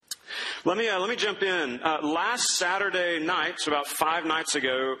Let me jump in. Last Saturday night, so about 5 nights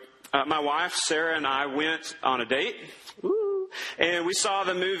ago, my wife Sarah and I went on a date. Woo. And we saw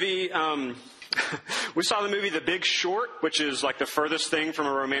the movie. We saw the movie The Big Short, which is like the furthest thing from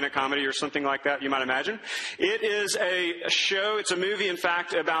a romantic comedy or something like that you might imagine. It is a show, it's a movie, in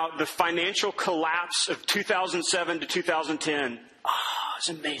fact, about the financial collapse of 2007 to 2010. It's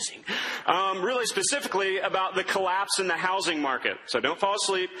amazing. Really specifically about the collapse in the housing market. So don't fall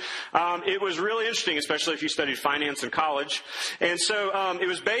asleep. It was really interesting, especially if you studied finance in college. And so it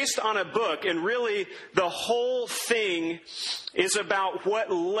was based on a book, and really the whole thing is about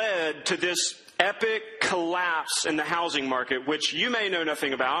what led to this epic collapse in the housing market, which you may know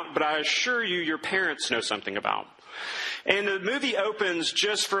nothing about, but I assure you your parents know something about. And the movie opens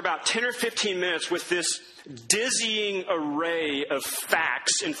just for about 10 or 15 minutes with this dizzying array of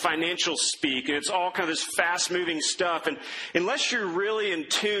facts in financial speak. And it's all kind of this fast-moving stuff. And unless you're really in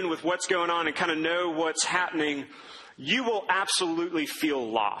tune with what's going on and kind of know what's happening, you will absolutely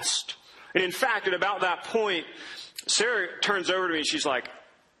feel lost. And in fact, at about that point, Sarah turns over to me and she's like,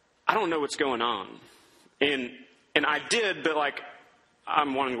 I don't know what's going on. And I did, but like,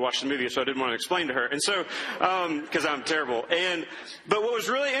 I'm wanting to watch the movie, so I didn't want to explain to her. And so, because I'm terrible. But what was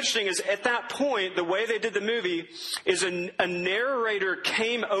really interesting is at that point, the way they did the movie is a narrator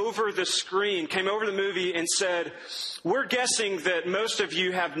came over the screen, came over the movie and said, we're guessing that most of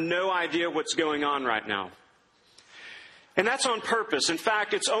you have no idea what's going on right now. And that's on purpose. In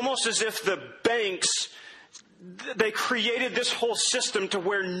fact, it's almost as if the banks, they created this whole system to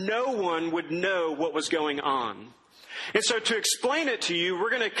where no one would know what was going on. And so to explain it to you, we're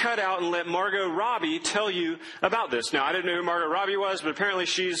going to cut out and let Margot Robbie tell you about this. Now, I didn't know who Margot Robbie was, but apparently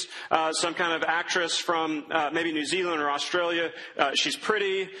she's some kind of actress from maybe New Zealand or Australia. She's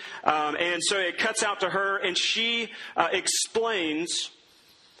pretty. And so it cuts out to her, and she explains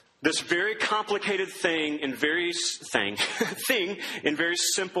this very complicated thing in very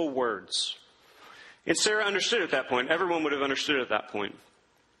simple words. And Sarah understood at that point. Everyone would have understood at that point.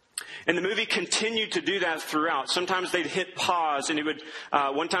 And the movie continued to do that throughout. Sometimes they'd hit pause, and it would.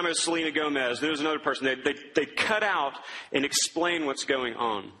 One time it was Selena Gomez. There was another person. They'd cut out and explain what's going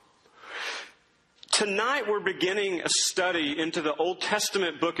on. Tonight we're beginning a study into the Old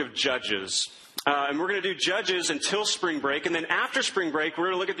Testament book of Judges. And we're going to do Judges until spring break. And then after spring break, we're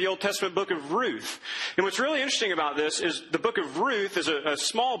going to look at the Old Testament book of Ruth. And what's really interesting about this is the book of Ruth is a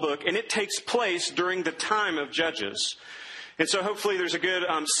small book, and it takes place during the time of Judges. And so hopefully there's a good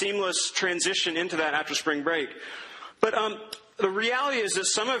seamless transition into that after spring break. But the reality is that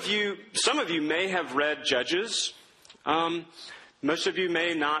some of you may have read Judges. Most of you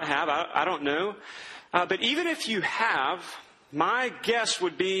may not have. I don't know. But even if you have, my guess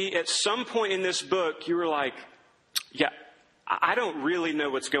would be at some point in this book, you were like, yeah, I don't really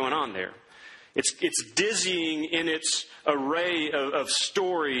know what's going on there. It's dizzying in its array of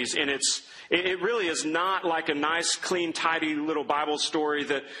stories, and it really is not like a nice, clean, tidy little Bible story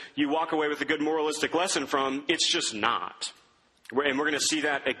that you walk away with a good moralistic lesson from. It's just not. And we're going to see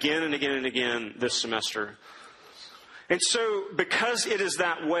that again and again and again this semester. And so because it is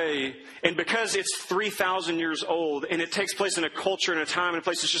that way, and because it's 3,000 years old, and it takes place in a culture and a time and a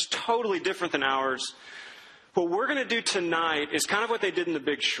place that's just totally different than ours, what we're going to do tonight is kind of what they did in The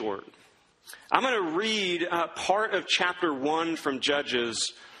Big Short. I'm going to read part of chapter 1 from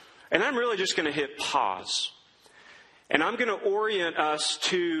Judges, and I'm really just going to hit pause. And I'm going to orient us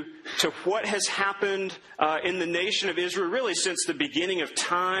to what has happened in the nation of Israel, really since the beginning of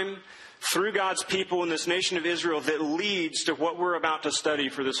time, through God's people in this nation of Israel, that leads to what we're about to study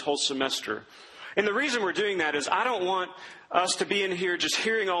for this whole semester. And the reason we're doing that is I don't want us to be in here just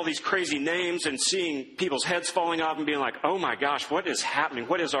hearing all these crazy names and seeing people's heads falling off and being like, oh my gosh, what is happening?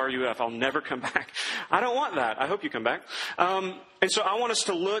 What is RUF? I'll never come back. I don't want that. I hope you come back. And so I want us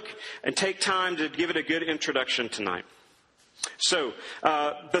to look and take time to give it a good introduction tonight. So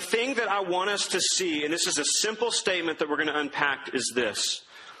the thing that I want us to see, and this is a simple statement that we're going to unpack, is this.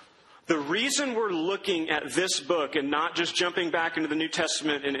 The reason we're looking at this book and not just jumping back into the New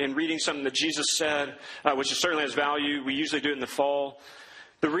Testament and reading something that Jesus said, which certainly has value, we usually do it in the fall.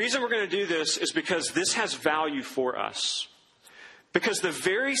 The reason we're going to do this is because this has value for us. Because the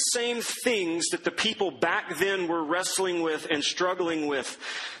very same things that the people back then were wrestling with and struggling with,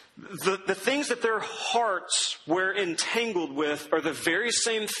 the things that their hearts were entangled with are the very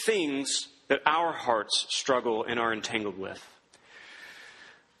same things that our hearts struggle and are entangled with.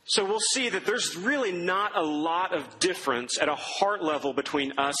 So we'll see that there's really not a lot of difference at a heart level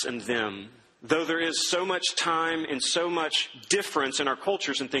between us and them. Though there is so much time and so much difference in our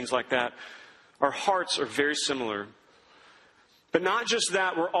cultures and things like that, our hearts are very similar. But not just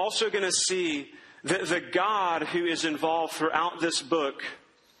that, we're also going to see that the God who is involved throughout this book,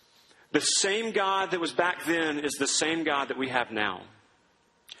 the same God that was back then is the same God that we have now.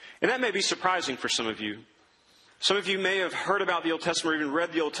 And that may be surprising for some of you. Some of you may have heard about the Old Testament or even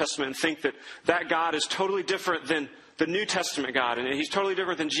read the Old Testament and think that that God is totally different than the New Testament God, and He's totally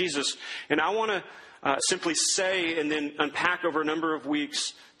different than Jesus. And I want to simply say and then unpack over a number of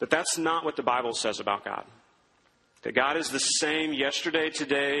weeks that that's not what the Bible says about God. That God is the same yesterday,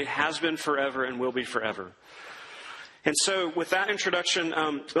 today, has been forever, and will be forever. And so with that introduction,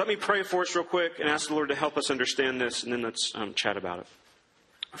 let me pray for us real quick and ask the Lord to help us understand this, and then let's chat about it.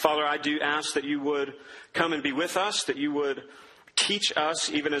 Father, I do ask that you would come and be with us, that you would teach us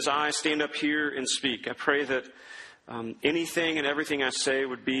even as I stand up here and speak. I pray that anything and everything I say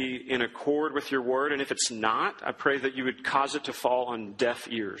would be in accord with your word. And if it's not, I pray that you would cause it to fall on deaf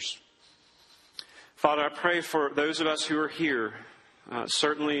ears. Father, I pray for those of us who are here.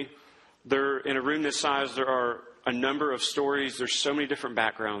 Certainly, in a room this size, there are a number of stories. There's so many different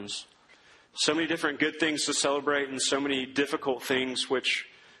backgrounds, so many different good things to celebrate, and so many difficult things which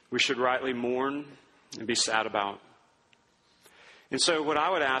we should rightly mourn and be sad about. And so what I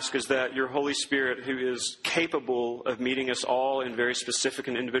would ask is that your Holy Spirit, who is capable of meeting us all in very specific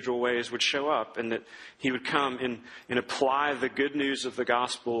and individual ways, would show up, and that He would come and apply the good news of the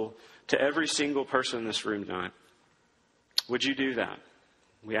gospel to every single person in this room tonight. Would you do that?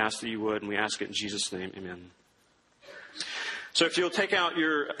 We ask that you would, and we ask it in Jesus' name. Amen. So if you'll take out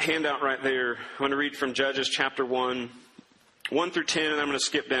your handout right there, I want to read from Judges chapter 1 through 10, and I'm going to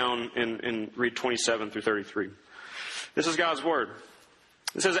skip down and read 27 through 33. This is God's word.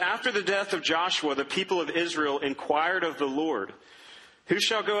 It says, "After the death of Joshua, the people of Israel inquired of the Lord, 'Who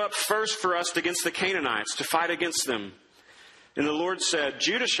shall go up first for us against the Canaanites to fight against them?' And the Lord said,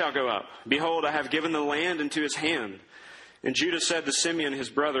 'Judah shall go up. Behold, I have given the land into his hand.' And Judah said to Simeon his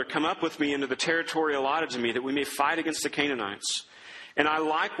brother, 'Come up with me into the territory allotted to me, that we may fight against the Canaanites. And I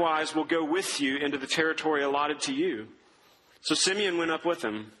likewise will go with you into the territory allotted to you.' So Simeon went up with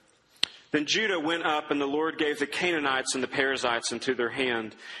him. Then Judah went up, and the Lord gave the Canaanites and the Perizzites into their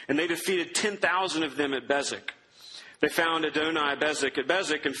hand. And they defeated 10,000 of them at Bezek. They found Adoni-Bezek at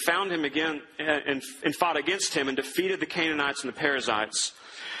Bezek and found him again and fought against him and defeated the Canaanites and the Perizzites.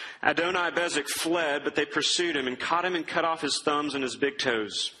 Adoni-Bezek fled, but they pursued him and caught him and cut off his thumbs and his big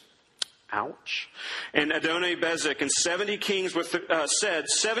toes." Ouch. And Adoni-Bezek and 70 kings said,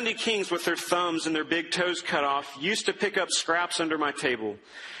 70 kings with their thumbs and their big toes cut off used to pick up scraps under my table.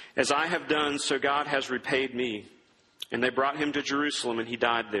 As I have done, so God has repaid me. And they brought him to Jerusalem, and he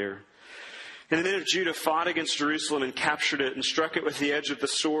died there. And the men of Judah fought against Jerusalem and captured it and struck it with the edge of the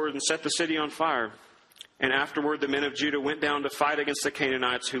sword and set the city on fire. And afterward the men of Judah went down to fight against the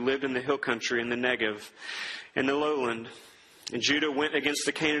Canaanites who lived in the hill country and the Negev and the lowland. And Judah went against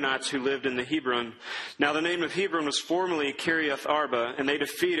the Canaanites who lived in the Hebron. Now the name of Hebron was formerly Kiriath Arba, and they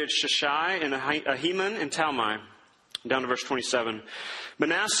defeated Sheshai and Ahiman and Talmai. Down to verse 27.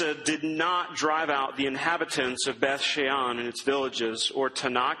 Manasseh did not drive out the inhabitants of Beth Shean and its villages, or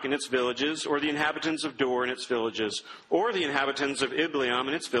Tanakh and its villages, or the inhabitants of Dor and its villages, or the inhabitants of Ibleam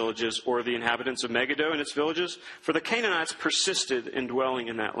and its villages, or the inhabitants of Megiddo and its villages, for the Canaanites persisted in dwelling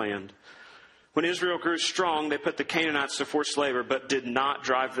in that land. When Israel grew strong, they put the Canaanites to forced labor, but did not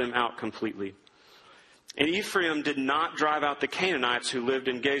drive them out completely. And Ephraim did not drive out the Canaanites who lived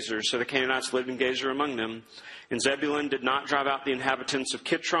in Gezer, so the Canaanites lived in Gezer among them. And Zebulun did not drive out the inhabitants of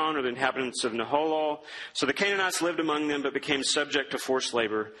Kitron or the inhabitants of Naholol, so the Canaanites lived among them but became subject to forced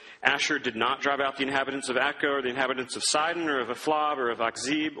labor. Asher did not drive out the inhabitants of Akko or the inhabitants of Sidon or of Aphlab or of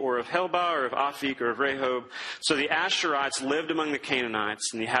Akzib or of Helba or of Aphik or of Rehob. So the Asherites lived among the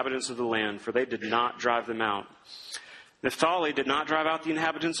Canaanites and the inhabitants of the land, for they did not drive them out. Naphtali did not drive out the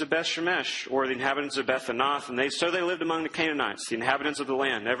inhabitants of Beth Shemesh or the inhabitants of Beth Anath, and so they lived among the Canaanites, the inhabitants of the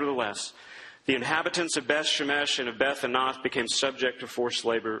land. Nevertheless, the inhabitants of Beth Shemesh and of Beth Anath became subject to forced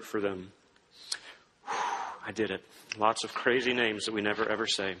labor for them. I did it. Lots of crazy names that we never ever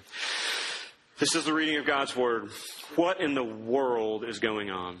say. This is the reading of God's Word. What in the world is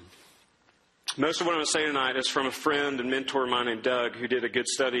going on? Most of what I'm going to say tonight is from a friend and mentor of mine named Doug, who did a good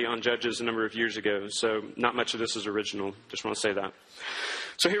study on Judges a number of years ago. So not much of this is original. Just want to say that.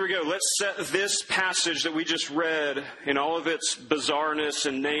 So here we go. Let's set this passage that we just read in all of its bizarreness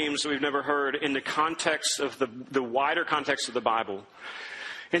and names that we've never heard in the context of the wider context of the Bible.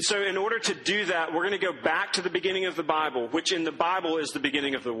 And so in order to do that, we're going to go back to the beginning of the Bible, which in the Bible is the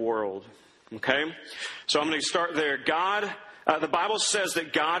beginning of the world. Okay? So I'm going to start there. The Bible says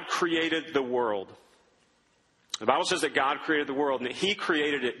that God created the world. The Bible says that God created the world and that He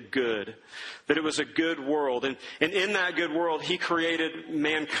created it good, that it was a good world. And in that good world, He created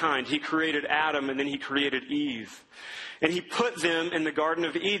mankind. He created Adam and then He created Eve. And He put them in the Garden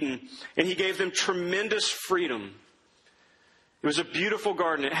of Eden and He gave them tremendous freedom. It was a beautiful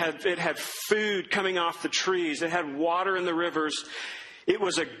garden. It had food coming off the trees. It had water in the rivers. It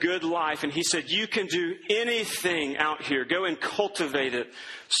was a good life. And He said, you can do anything out here. Go and cultivate it.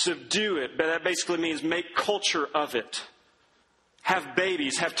 Subdue it. But that basically means make culture of it. Have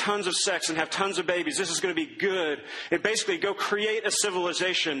babies. Have tons of sex and have tons of babies. This is going to be good. And basically go create a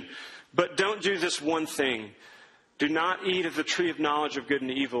civilization. But don't do this one thing. Do not eat of the tree of knowledge of good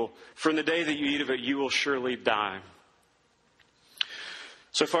and evil. For in the day that you eat of it, you will surely die.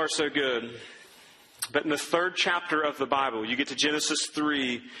 So far, so good. But in the third chapter of the Bible, you get to Genesis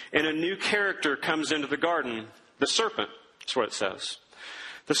 3, and a new character comes into the garden. The serpent, that's what it says.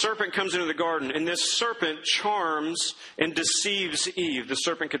 The serpent comes into the garden, and this serpent charms and deceives Eve. The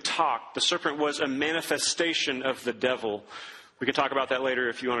serpent could talk. The serpent was a manifestation of the devil. We can talk about that later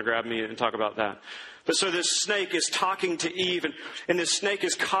if you want to grab me and talk about that. But so this snake is talking to Eve, and this snake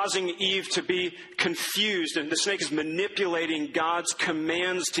is causing Eve to be confused, and the snake is manipulating God's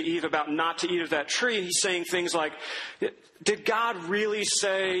commands to Eve about not to eat of that tree. And he's saying things like, did God really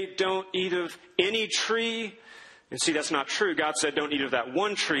say don't eat of any tree? And see, that's not true. God said don't eat of that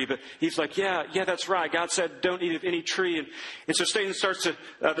one tree, but Eve's like, yeah, that's right. God said don't eat of any tree. And so Satan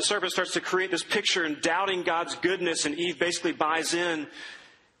the serpent starts to create this picture and doubting God's goodness, and Eve basically buys in.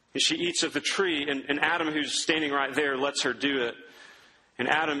 And she eats of the tree, and Adam, who's standing right there, lets her do it. And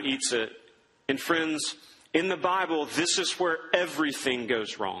Adam eats it. And friends, in the Bible, this is where everything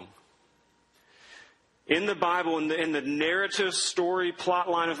goes wrong. In the Bible, in the narrative story plot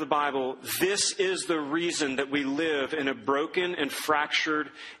line of the Bible, this is the reason that we live in a broken and fractured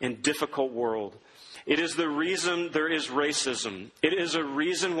and difficult world. It is the reason there is racism. It is a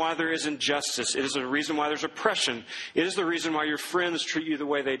reason why there is injustice. It is a reason why there's oppression. It is the reason why your friends treat you the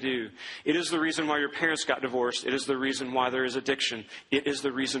way they do. It is the reason why your parents got divorced. It is the reason why there is addiction. It is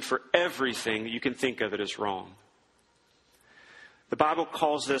the reason for everything that you can think of that is wrong. The Bible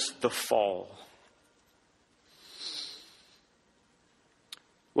calls this the fall.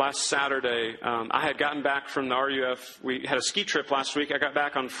 Last Saturday, I had gotten back from the RUF. We had a ski trip last week. I got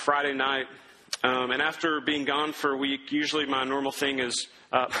back on Friday night. And after being gone for a week, usually my normal thing is,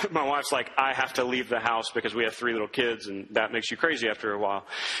 my wife's like, I have to leave the house because we have 3 little kids, and that makes you crazy after a while.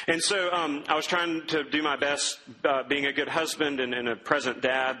 And so I was trying to do my best being a good husband and a present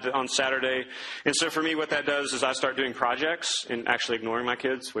dad on Saturday. And so for me, what that does is I start doing projects and actually ignoring my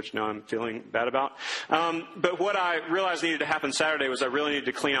kids, which now I'm feeling bad about. But what I realized needed to happen Saturday was I really needed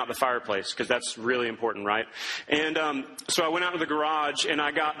to clean out the fireplace, because that's really important, right? And so I went out to the garage and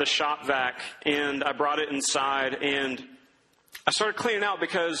I got the shop vac and I brought it inside, and I started cleaning out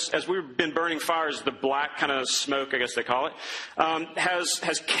because as we've been burning fires, the black kind of smoke, I guess they call it,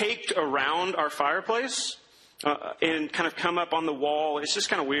 has caked around our fireplace and kind of come up on the wall. It's just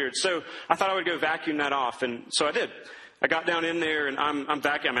kind of weird. So I thought I would go vacuum that off, and so I did. I got down in there and I'm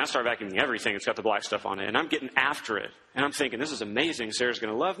vacuuming. I start vacuuming everything that's got the black stuff on it, and I'm getting after it. And I'm thinking, this is amazing. Sarah's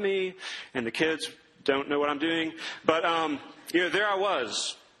going to love me, and the kids don't know what I'm doing. But there I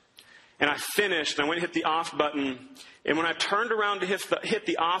was. And I finished, and I went and hit the off button. And when I turned around to hit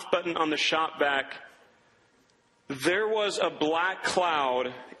the off button on the shop vac, there was a black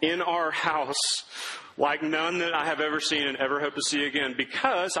cloud in our house like none that I have ever seen and ever hope to see again,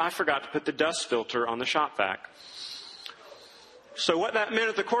 because I forgot to put the dust filter on the shop vac. So what that meant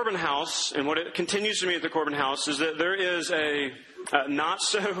at the Corbin house, and what it continues to mean at the Corbin house, is that there is a not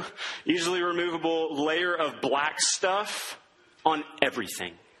so easily removable layer of black stuff on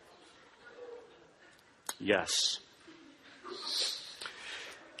everything. Yes.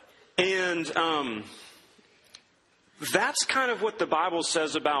 And that's kind of what the Bible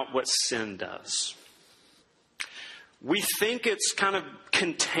says about what sin does. We think it's kind of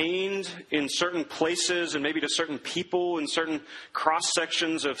contained in certain places and maybe to certain people in certain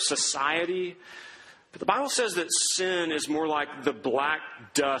cross-sections of society. But the Bible says that sin is more like the black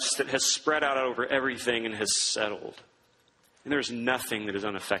dust that has spread out over everything and has settled. And there's nothing that is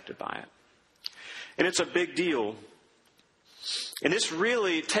unaffected by it. And it's a big deal. And this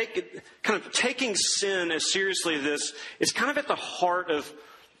really, taking sin as seriously as this is kind of at the heart of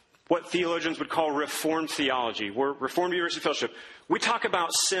what theologians would call Reformed theology. We're Reformed University Fellowship. We talk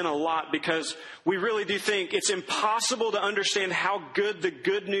about sin a lot because we really do think it's impossible to understand how good the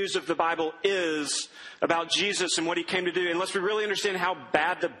good news of the Bible is about Jesus and what He came to do unless we really understand how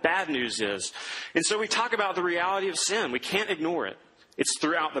bad the bad news is. And so we talk about the reality of sin. We can't ignore it. It's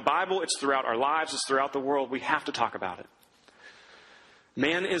throughout the Bible. It's throughout our lives. It's throughout the world. We have to talk about it.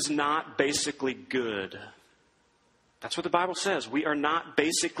 Man is not basically good. That's what the Bible says. We are not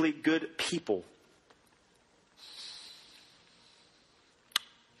basically good people.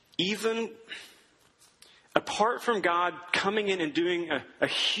 Even apart from God coming in and doing a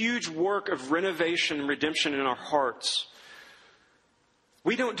huge work of renovation and redemption in our hearts,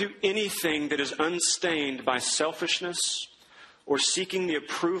 we don't do anything that is unstained by selfishness or seeking the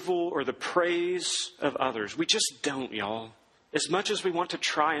approval or the praise of others. We just don't, y'all. As much as we want to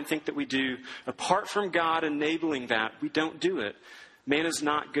try and think that we do, apart from God enabling that, we don't do it. Man is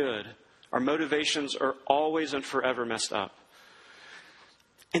not good. Our motivations are always and forever messed up.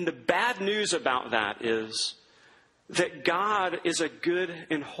 And the bad news about that is that God is a good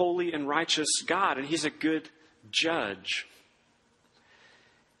and holy and righteous God, and He's a good judge.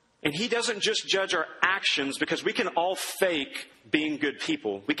 And He doesn't just judge our actions, because we can all fake being good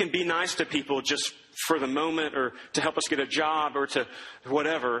people. We can be nice to people just for the moment, or to help us get a job, or to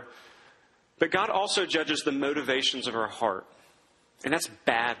whatever. But God also judges the motivations of our heart. And that's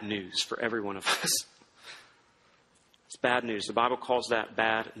bad news for every one of us. It's bad news. The Bible calls that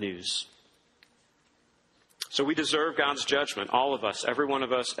bad news. So we deserve God's judgment. All of us, every one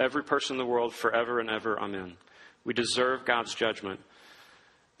of us, every person in the world, forever and ever. Amen. We deserve God's judgment.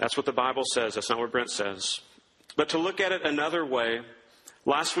 That's what the Bible says. That's not what Brent says. But to look at it another way,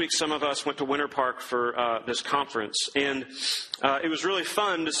 last week some of us went to Winter Park for this conference. And it was really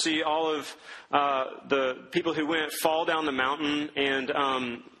fun to see all of the people who went fall down the mountain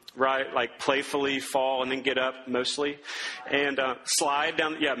and like playfully fall and then get up mostly and slide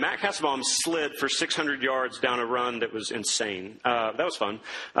down. Yeah, Matt Kasselbaum slid for 600 yards down a run that was insane. That was fun.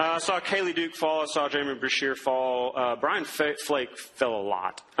 I saw Kaylee Duke fall. I saw Jeremy Brashear fall. Brian Flake fell a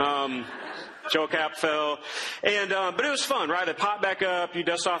lot. Joel Cap fell. And but it was fun, right? They pop back up, you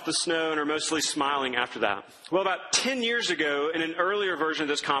dust off the snow, and are mostly smiling after that. Well, about 10 years ago, in an earlier version of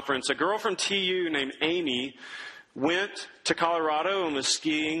this conference, a girl from TU named Amy went to Colorado and was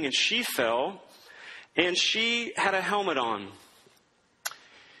skiing, and she fell, and she had a helmet on.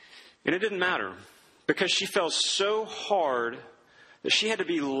 And it didn't matter, because she fell so hard that she had to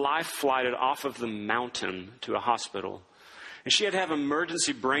be life-flighted off of the mountain to a hospital. And she had to have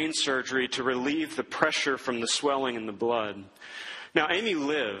emergency brain surgery to relieve the pressure from the swelling in the blood. Now, Amy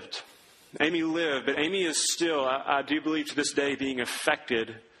lived, but Amy is still, I do believe to this day, being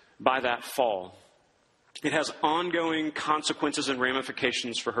affected by that fall. It has ongoing consequences and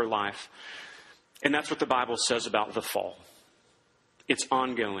ramifications for her life. And that's what the Bible says about the fall. It's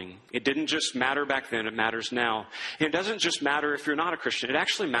ongoing. It didn't just matter back then, it matters now. And it doesn't just matter if you're not a Christian. It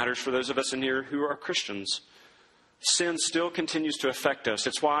actually matters for those of us in here who are Christians. Sin still continues to affect us.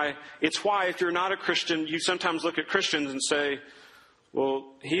 It's why if you're not a Christian, you sometimes look at Christians and say,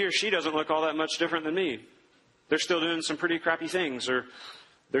 well, he or she doesn't look all that much different than me. They're still doing some pretty crappy things, or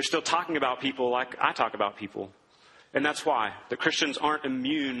they're still talking about people like I talk about people. And that's why. The Christians aren't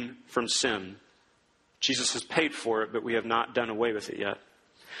immune from sin. Jesus has paid for it, but we have not done away with it yet.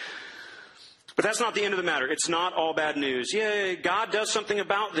 But that's not the end of the matter. It's not all bad news. Yay, God does something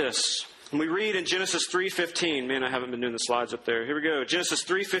about this. And we read in Genesis 3:15. Man, I haven't been doing the slides up there. Here we go. Genesis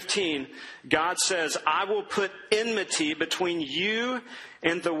 3:15. God says, I will put enmity between you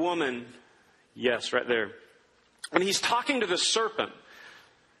and the woman. Yes, right there. And He's talking to the serpent.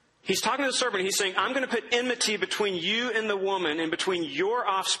 He's talking to the serpent. He's saying, I'm going to put enmity between you and the woman, and between your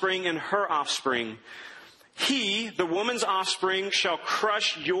offspring and her offspring. He, the woman's offspring, shall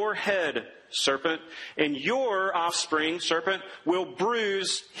crush your head, serpent, and your offspring, serpent, will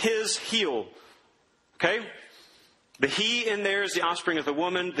bruise his heel. Okay? The he in there is the offspring of the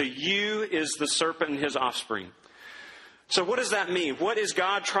woman. The you is the serpent and his offspring. So what does that mean? What is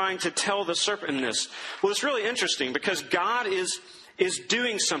God trying to tell the serpent in this? Well, it's really interesting, because God is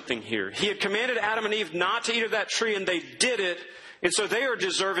doing something here. He had commanded Adam and Eve not to eat of that tree, and they did it. And so they are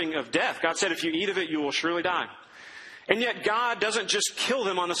deserving of death. God said, if you eat of it, you will surely die. And yet God doesn't just kill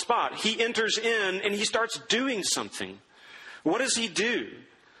them on the spot. He enters in and He starts doing something. What does He do?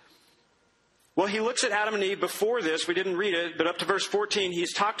 Well, He looks at Adam and Eve before this. We didn't read it, but up to verse 14,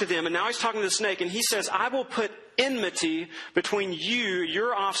 He's talked to them. And now He's talking to the snake. And He says, I will put enmity between you,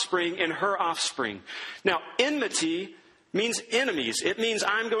 your offspring, and her offspring. Now, enmity means enemies. It means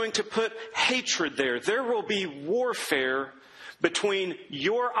I'm going to put hatred there. There will be warfare between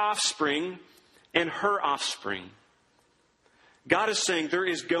your offspring and her offspring. God is saying there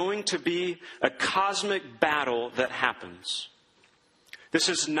is going to be a cosmic battle that happens. This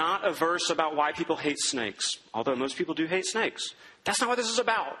is not a verse about why people hate snakes, although most people do hate snakes. That's not what this is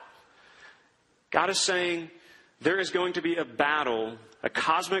about. God is saying there is going to be a battle, a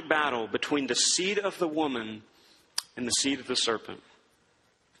cosmic battle between the seed of the woman and the seed of the serpent.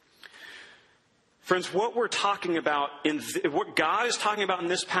 Friends, what we're talking about, what God is talking about in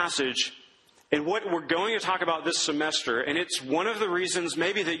this passage, and what we're going to talk about this semester, and it's one of the reasons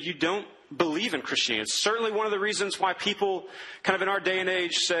maybe that you don't believe in Christianity. It's certainly one of the reasons why people kind of in our day and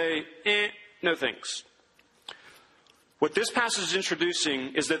age say, no thanks. What this passage is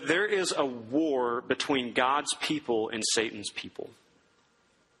introducing is that there is a war between God's people and Satan's people.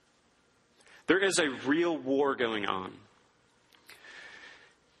 There is a real war going on.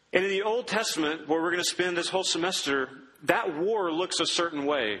 And in the Old Testament, where we're going to spend this whole semester, that war looks a certain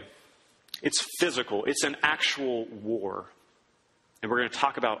way. It's physical. It's an actual war. And we're going to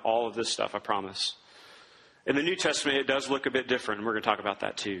talk about all of this stuff, I promise. In the New Testament, it does look a bit different, and we're going to talk about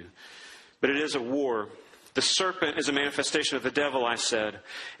that too. But it is a war. The serpent is a manifestation of the devil, I said.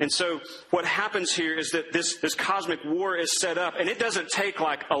 And so what happens here is that this cosmic war is set up, and it doesn't take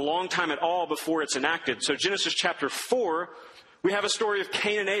like a long time at all before it's enacted. So Genesis chapter 4, we have a story of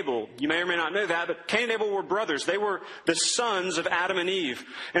Cain and Abel. You may or may not know that, but Cain and Abel were brothers. They were the sons of Adam and Eve.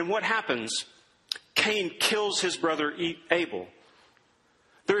 And what happens? Cain kills his brother Abel.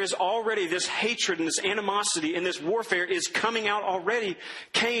 There is already this hatred and this animosity and this warfare is coming out already.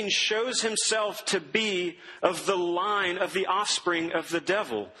 Cain shows himself to be of the line of the offspring of the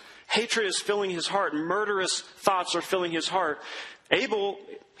devil. Hatred is filling his heart. Murderous thoughts are filling his heart. Abel,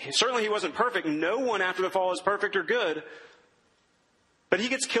 certainly he wasn't perfect. No one after the fall is perfect or good. But he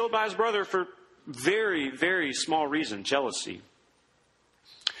gets killed by his brother for very, very small reason, jealousy.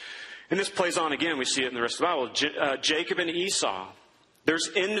 And this plays on again. We see it in the rest of the Bible. Jacob and Esau.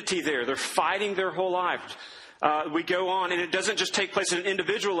 There's enmity there. They're fighting their whole life. We go on, and it doesn't just take place at an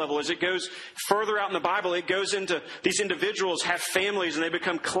individual level. As it goes further out in the Bible, it goes into these individuals have families, and they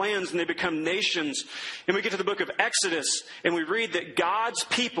become clans, and they become nations. And we get to the book of Exodus, and we read that God's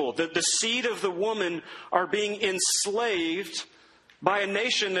people, the seed of the woman, are being enslaved by a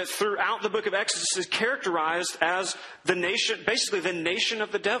nation that throughout the book of Exodus is characterized as the nation, basically the nation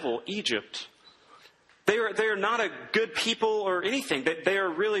of the devil, Egypt. They are not a good people or anything. They are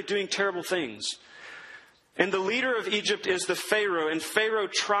really doing terrible things. And the leader of Egypt is the Pharaoh. And Pharaoh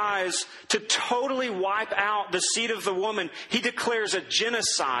tries to totally wipe out the seed of the woman. He declares a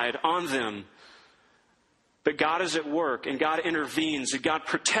genocide on them. But God is at work, and God intervenes, and God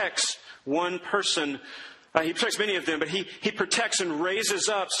protects one person. He protects many of them, but he protects and raises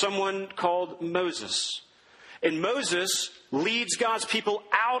up someone called Moses. And Moses leads God's people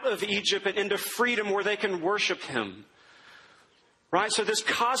out of Egypt and into freedom where they can worship him. Right? So this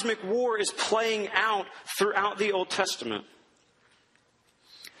cosmic war is playing out throughout the Old Testament.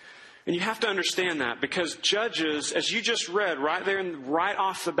 And you have to understand that because Judges, as you just read right there and right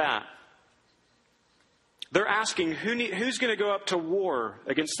off the bat, they're asking who's going to go up to war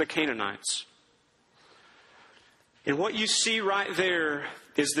against the Canaanites. And what you see right there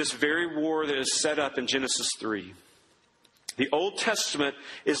is this very war that is set up in Genesis 3. The Old Testament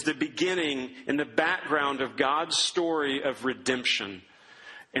is the beginning and the background of God's story of redemption.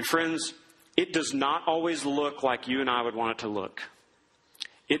 And friends, it does not always look like you and I would want it to look.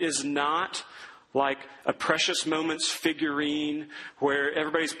 It is not like a Precious Moments figurine where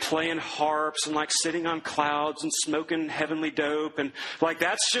everybody's playing harps and like sitting on clouds and smoking heavenly dope. And like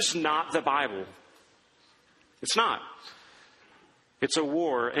that's just not the Bible. It's not. It's a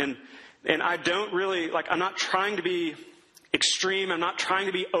war. And I don't really, I'm not trying to be extreme. I'm not trying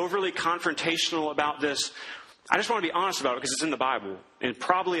to be overly confrontational about this. I just want to be honest about it because it's in the Bible. And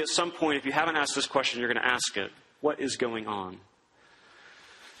probably at some point, if you haven't asked this question, you're going to ask it. What is going on?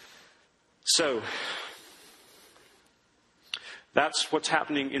 So, that's what's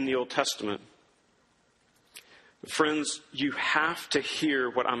happening in the Old Testament. Friends, you have to hear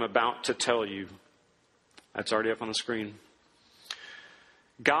what I'm about to tell you. That's already up on the screen.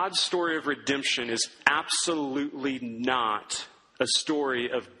 God's story of redemption is absolutely not a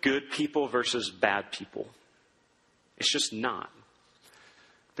story of good people versus bad people. It's just not.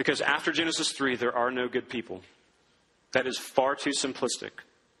 Because after Genesis 3, there are no good people. That is far too simplistic.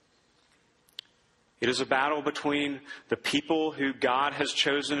 It is a battle between the people who God has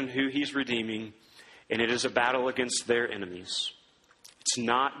chosen and who He's redeeming, and it is a battle against their enemies. It's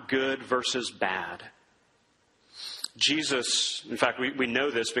not good versus bad. Jesus, in fact, we know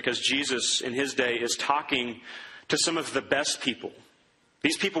this because Jesus in His day is talking to some of the best people.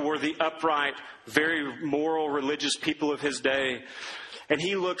 These people were the upright, very moral, religious people of His day. And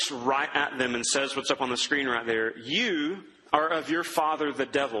He looks right at them and says what's up on the screen right there. You are of your father, the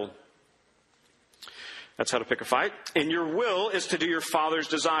devil. That's how to pick a fight. And your will is to do your father's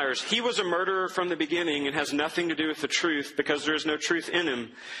desires. He was a murderer from the beginning and has nothing to do with the truth because there is no truth in him.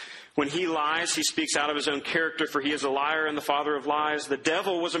 When he lies, he speaks out of his own character, for he is a liar and the father of lies. The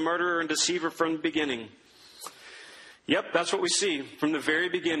devil was a murderer and deceiver from the beginning. Yep, that's what we see. From the very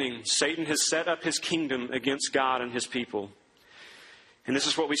beginning, Satan has set up his kingdom against God and his people. And this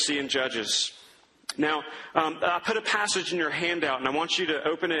is what we see in Judges. Now, I put a passage in your handout, and I want you to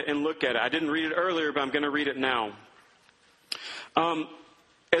open it and look at it. I didn't read it earlier, but I'm going to read it now.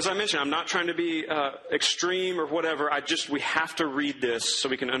 As I mentioned, I'm not trying to be extreme or whatever. We have to read this so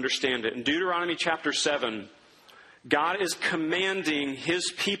we can understand it. In Deuteronomy chapter 7, God is commanding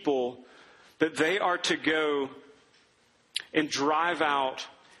his people that they are to go and drive out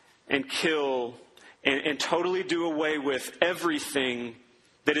and kill and totally do away with everything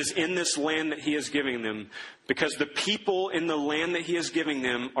that is in this land that he is giving them. Because the people in the land that he is giving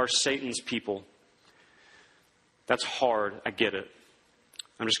them are Satan's people. That's hard. I get it.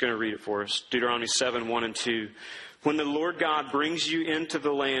 I'm just going to read it for us. Deuteronomy 7, 1 and 2. When the Lord God brings you into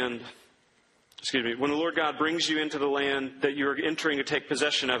the land that you are entering to take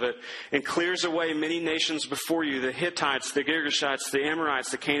possession of it, and clears away many nations before you, the Hittites, the Girgashites, the Amorites,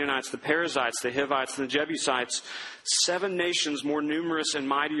 the Canaanites, the Perizzites, the Hivites, and the Jebusites, 7 nations more numerous and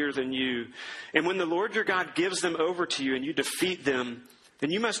mightier than you. And when the Lord your God gives them over to you and you defeat them, then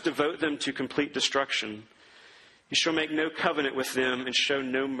you must devote them to complete destruction. You shall make no covenant with them and show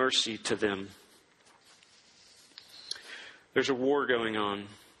no mercy to them. There's a war going on.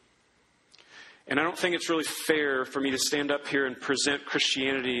 And I don't think it's really fair for me to stand up here and present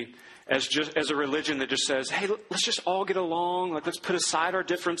Christianity as a religion that just says, hey, let's just all get along. Let's put aside our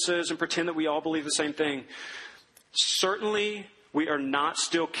differences and pretend that we all believe the same thing. Certainly, we are not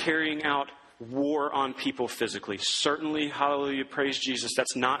still carrying out war on people physically. Certainly, hallelujah, praise Jesus.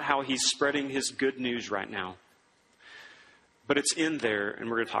 That's not how he's spreading his good news right now. But it's in there, and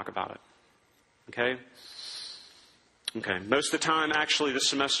we're going to talk about it. Okay. Most of the time, actually, this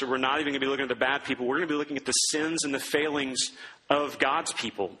semester, we're not even going to be looking at the bad people. We're going to be looking at the sins and the failings of God's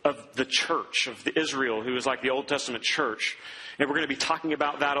people, of the church, of the Israel, who is like the Old Testament church. And we're going to be talking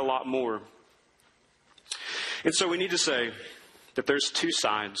about that a lot more. And so we need to say that there's 2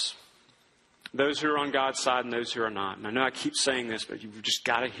 sides. Those who are on God's side and those who are not. And I know I keep saying this, but you've just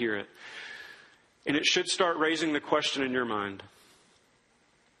got to hear it. And it should start raising the question in your mind.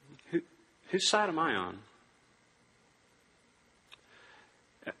 Whose side am I on?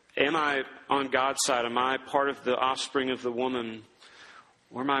 Am I on God's side? Am I part of the offspring of the woman?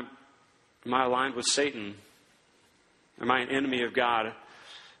 Or am I aligned with Satan? Am I an enemy of God?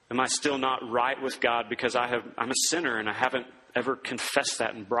 Am I still not right with God because I'm a sinner and I haven't ever confessed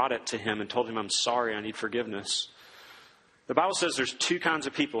that and brought it to him and told him I'm sorry, I need forgiveness? The Bible says there's 2 kinds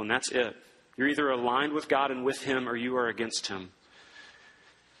of people, and that's it. You're either aligned with God and with him, or you are against him.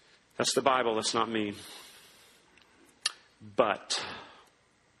 That's the Bible, that's not me. But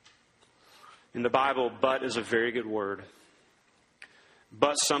in the Bible, but is a very good word.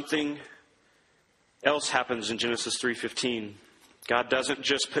 But something else happens in Genesis 3:15. God doesn't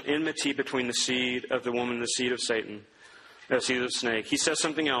just put enmity between the seed of the woman and the seed of Satan, the seed of the snake. He says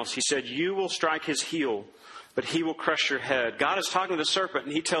something else. He said, you will strike his heel, but he will crush your head. God is talking to the serpent,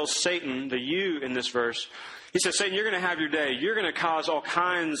 and he tells Satan, the you in this verse, he says, Satan, you're going to have your day. You're going to cause all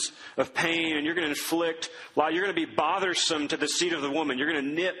kinds of pain, and you're going to inflict, you're going to be bothersome to the seed of the woman. You're going to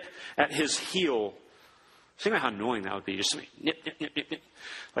nip at his heel. Think about how annoying that would be. Just nip, nip, nip, nip, nip.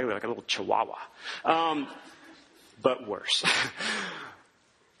 Like a little chihuahua. But worse.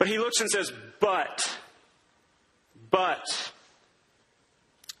 But he looks and says, but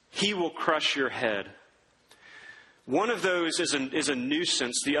he will crush your head. One of those is a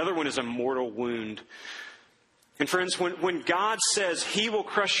nuisance. The other one is a mortal wound. And friends, when God says he will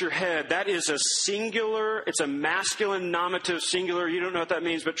crush your head, that is a singular, it's a masculine nominative singular. You don't know what that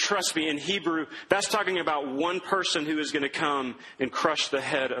means, but trust me, in Hebrew, that's talking about one person who is going to come and crush the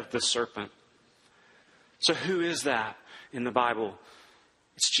head of the serpent. So who is that in the Bible?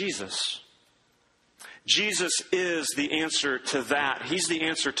 It's Jesus. Jesus is the answer to that. He's the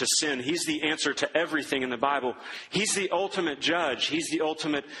answer to sin. He's the answer to everything in the Bible. He's the ultimate judge. He's the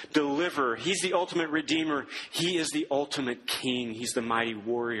ultimate deliverer. He's the ultimate redeemer. He is the ultimate king. He's the mighty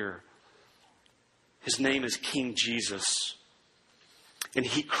warrior. His name is King Jesus. And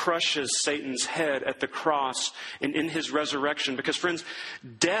he crushes Satan's head at the cross and in his resurrection. Because, friends,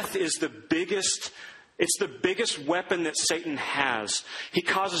 death is the biggest It's the biggest weapon that Satan has. He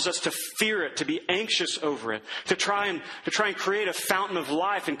causes us to fear it, to be anxious over it, to try and create a fountain of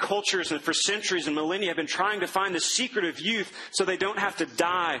life in cultures and for centuries and millennia have been trying to find the secret of youth so they don't have to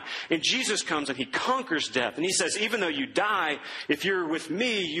die. And Jesus comes and he conquers death. And he says, even though you die, if you're with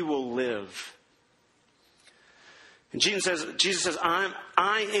me, you will live. And Jesus says,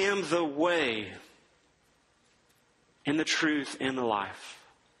 I am the way and the truth and the life.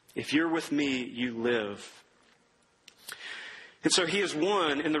 If you're with me, you live. And so he has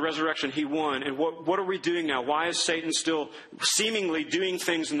won in the resurrection. He won. And what are we doing now? Why is Satan still seemingly doing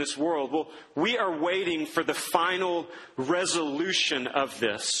things in this world? Well, we are waiting for the final resolution of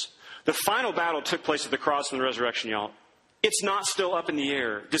this. The final battle took place at the cross and the resurrection, y'all. It's not still up in the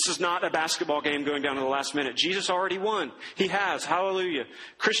air. This is not a basketball game going down to the last minute. Jesus already won. He has. Hallelujah.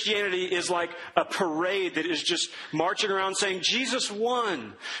 Christianity is like a parade that is just marching around saying, Jesus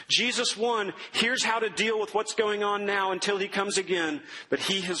won. Jesus won. Here's how to deal with what's going on now until he comes again. But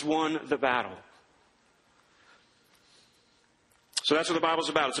he has won the battle. So that's what the Bible's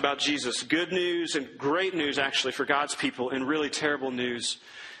about. It's about Jesus. Good news and great news, actually, for God's people, and really terrible news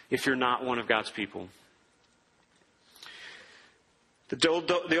if you're not one of God's people. The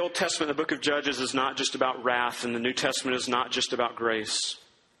Old Testament, the book of Judges, is not just about wrath, and the New Testament is not just about grace.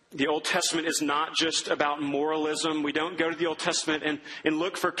 The Old Testament is not just about moralism. We don't go to the Old Testament and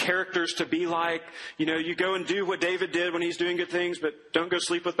look for characters to be like. You know, you go and do what David did when he's doing good things, but don't go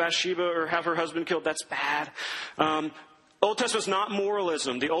sleep with Bathsheba or have her husband killed. That's bad. Old Testament is not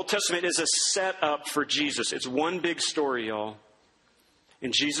moralism. The Old Testament is a setup for Jesus. It's one big story, y'all.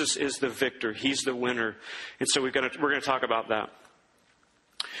 And Jesus is the victor. He's the winner. And so we're going to talk about that.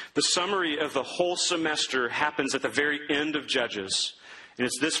 The summary of the whole semester happens at the very end of Judges. And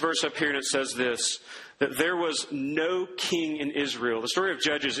it's this verse up here, and it says this, that there was no king in Israel. The story of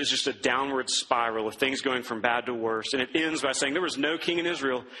Judges is just a downward spiral of things going from bad to worse. And it ends by saying there was no king in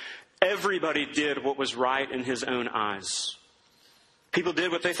Israel. Everybody did what was right in his own eyes. People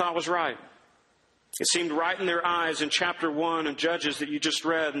did what they thought was right. It seemed right in their eyes in chapter 1 of Judges that you just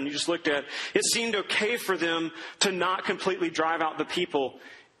read and you just looked at. It seemed okay for them to not completely drive out the people.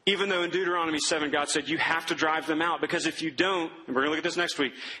 Even though in Deuteronomy 7, God said, you have to drive them out. Because if you don't, and we're going to look at this next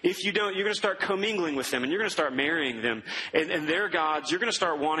week, if you don't, you're going to start commingling with them and you're going to start marrying them. And their gods, you're going to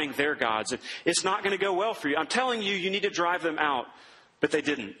start wanting their gods. And it's not going to go well for you. I'm telling you, you need to drive them out. But they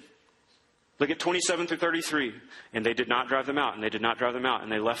didn't. Look at 27 through 33. And they did not drive them out, and they did not drive them out,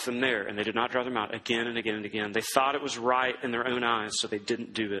 and they left them there, and they did not drive them out again and again and again. They thought it was right in their own eyes, so they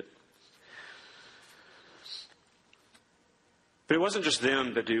didn't do it. But it wasn't just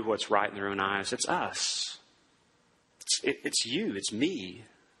them that do what's right in their own eyes. It's us. It's you. It's me.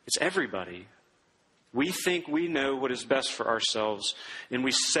 It's everybody. We think we know what is best for ourselves, and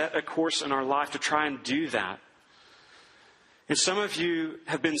we set a course in our life to try and do that. And some of you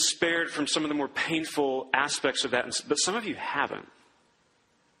have been spared from some of the more painful aspects of that, but some of you haven't.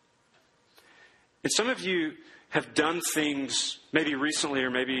 And some of you have done things, maybe recently or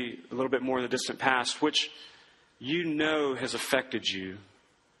maybe a little bit more in the distant past, which you know has affected you,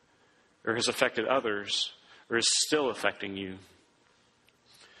 or has affected others, or is still affecting you.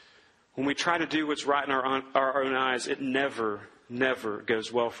 When we try to do what's right in our own eyes, it never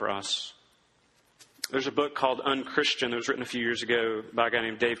goes well for us. There's a book called Unchristian that was written a few years ago by a guy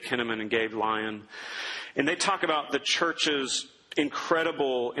named Dave Kinnaman and Gabe Lyon. And they talk about the church's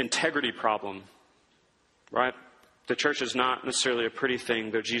incredible integrity problem, right? The church is not necessarily a pretty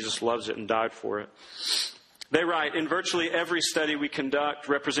thing, though Jesus loves it and died for it. They write, in virtually every study we conduct,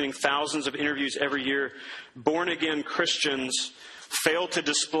 representing thousands of interviews every year, born-again Christians fail to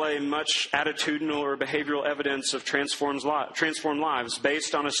display much attitudinal or behavioral evidence of transformed lives.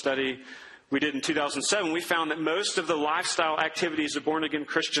 Based on a study we did in 2007, we found that most of the lifestyle activities of born-again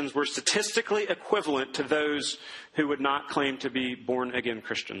Christians were statistically equivalent to those who would not claim to be born-again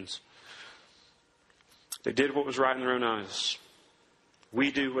Christians. They did what was right in their own eyes. We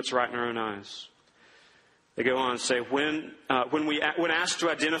do what's right in our own eyes. They go on and say, when asked to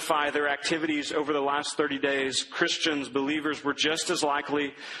identify their activities over the last 30 days, Christians, believers, were just as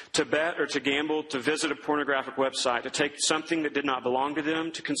likely to bet or to gamble, to visit a pornographic website, to take something that did not belong to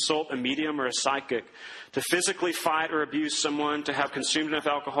them, to consult a medium or a psychic, to physically fight or abuse someone, to have consumed enough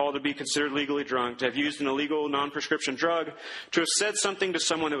alcohol to be considered legally drunk, to have used an illegal non-prescription drug, to have said something to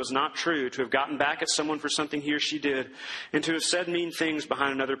someone that was not true, to have gotten back at someone for something he or she did, and to have said mean things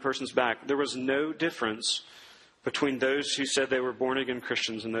behind another person's back. There was no difference between those who said they were born-again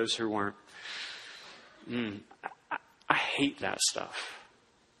Christians and those who weren't. I hate that stuff.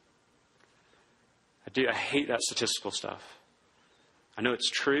 I do. I hate that statistical stuff. I know it's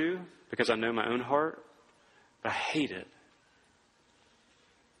true because I know my own heart. I hate it.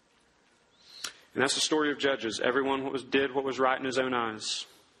 And that's the story of Judges. Everyone did what was right in his own eyes.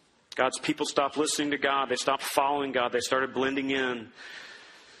 God's people stopped listening to God. They stopped following God. They started blending in.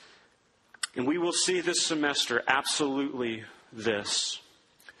 And we will see this semester absolutely this.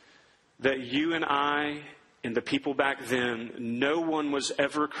 That you and I and the people back then, no one was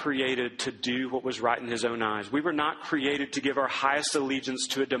ever created to do what was right in his own eyes. We were not created to give our highest allegiance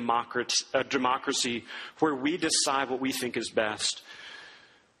to a democracy where we decide what we think is best.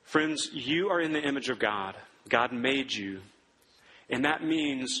 Friends, you are in the image of God. God made you. And that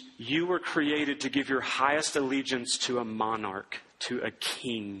means you were created to give your highest allegiance to a monarch, to a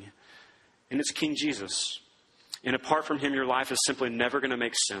king. And it's King Jesus. And apart from him, your life is simply never going to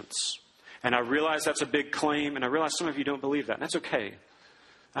make sense. And I realize that's a big claim, and I realize some of you don't believe that. And that's okay.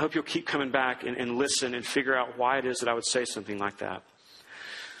 I hope you'll keep coming back and listen and figure out why it is that I would say something like that.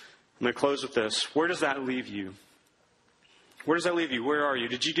 I'm going to close with this. Where does that leave you? Where does that leave you? Where are you?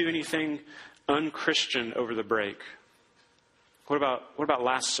 Did you do anything unchristian over the break? What about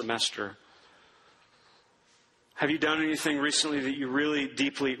last semester? Have you done anything recently that you really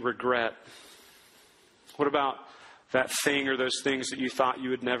deeply regret? What about that thing or those things that you thought you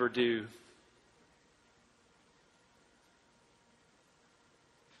would never do?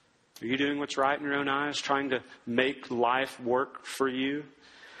 Are you doing what's right in your own eyes, trying to make life work for you?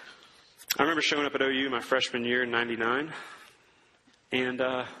 I remember showing up at OU my freshman year in 99. And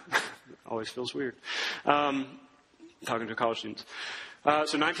always feels weird. Talking to college students.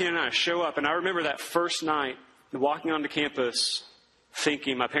 So 1999, I show up, and I remember that first night walking onto campus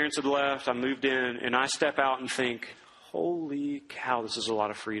thinking my parents had left, I moved in, and I step out and think, holy cow, this is a lot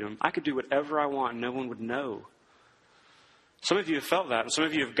of freedom. I could do whatever I want and no one would know. Some of you have felt that, and some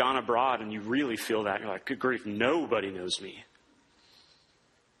of you have gone abroad and you really feel that. You're like, good grief, nobody knows me.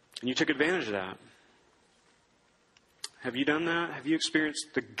 And you took advantage of that. Have you done that? Have you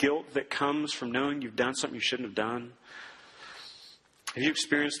experienced the guilt that comes from knowing you've done something you shouldn't have done? Have you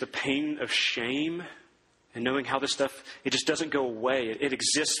experienced the pain of shame and knowing how this stuff, it just doesn't go away? It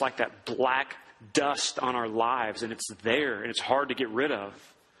exists like that black dust on our lives, and it's there, and it's hard to get rid of.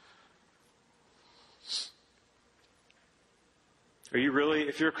 Are you really,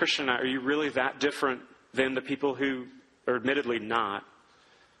 if you're a Christian, are you really that different than the people who are admittedly not?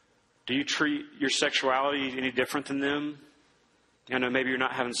 Do you treat your sexuality any different than them? I know maybe you're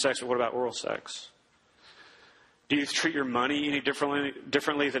not having sex, but what about oral sex? Do you treat your money any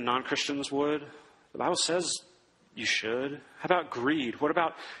differently than non-Christians would? The Bible says you should. How about greed? What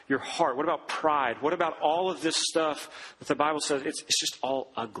about your heart? What about pride? What about all of this stuff that the Bible says it's just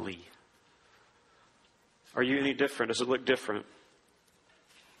all ugly? Are you any different? Does it look different?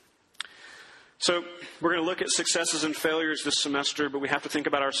 So we're going to look at successes and failures this semester, but we have to think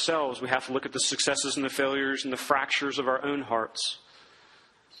about ourselves. We have to look at the successes and the failures and the fractures of our own hearts.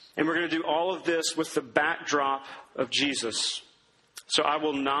 And we're going to do all of this with the backdrop of Jesus. So I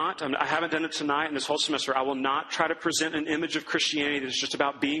haven't done it tonight and this whole semester, I will not try to present an image of Christianity that's just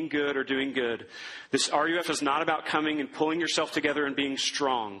about being good or doing good. This RUF is not about coming and pulling yourself together and being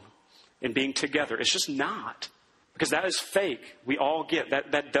strong and being together. It's just not. Because that is fake. We all get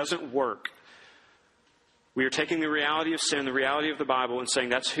that. That doesn't work. We are taking the reality of sin, the reality of the Bible, and saying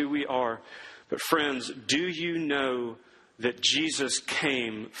that's who we are. But friends, do you know that Jesus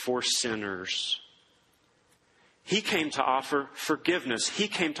came for sinners? He came to offer forgiveness. He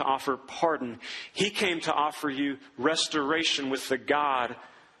came to offer pardon. He came to offer you restoration with the God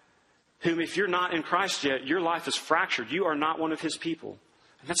whom, if you're not in Christ yet, your life is fractured. You are not one of His people.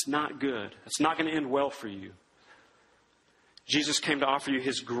 And that's not good. That's not going to end well for you. Jesus came to offer you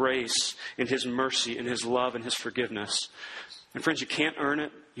His grace and His mercy and His love and His forgiveness. And friends, you can't earn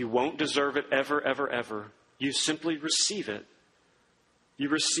it. You won't deserve it ever, ever, ever. You simply receive it. You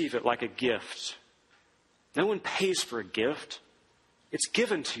receive it like a gift. No one pays for a gift. It's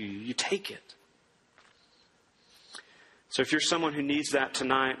given to you. You take it. So if you're someone who needs that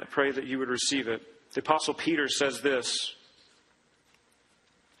tonight, I pray that you would receive it. The Apostle Peter says this: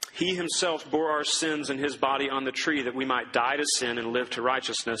 He Himself bore our sins in His body on the tree that we might die to sin and live to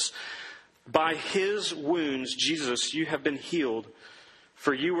righteousness. By His wounds, Jesus, you have been healed.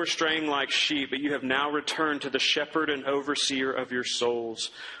 For you were straying like sheep, but you have now returned to the shepherd and overseer of your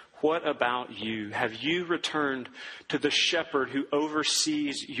souls. What about you? Have you returned to the shepherd who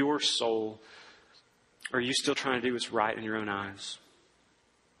oversees your soul? Or are you still trying to do what's right in your own eyes?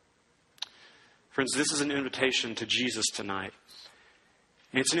 Friends, this is an invitation to Jesus tonight.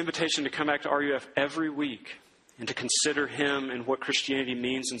 And it's an invitation to come back to RUF every week and to consider Him and what Christianity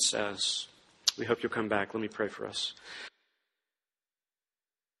means and says. We hope you'll come back. Let me pray for us.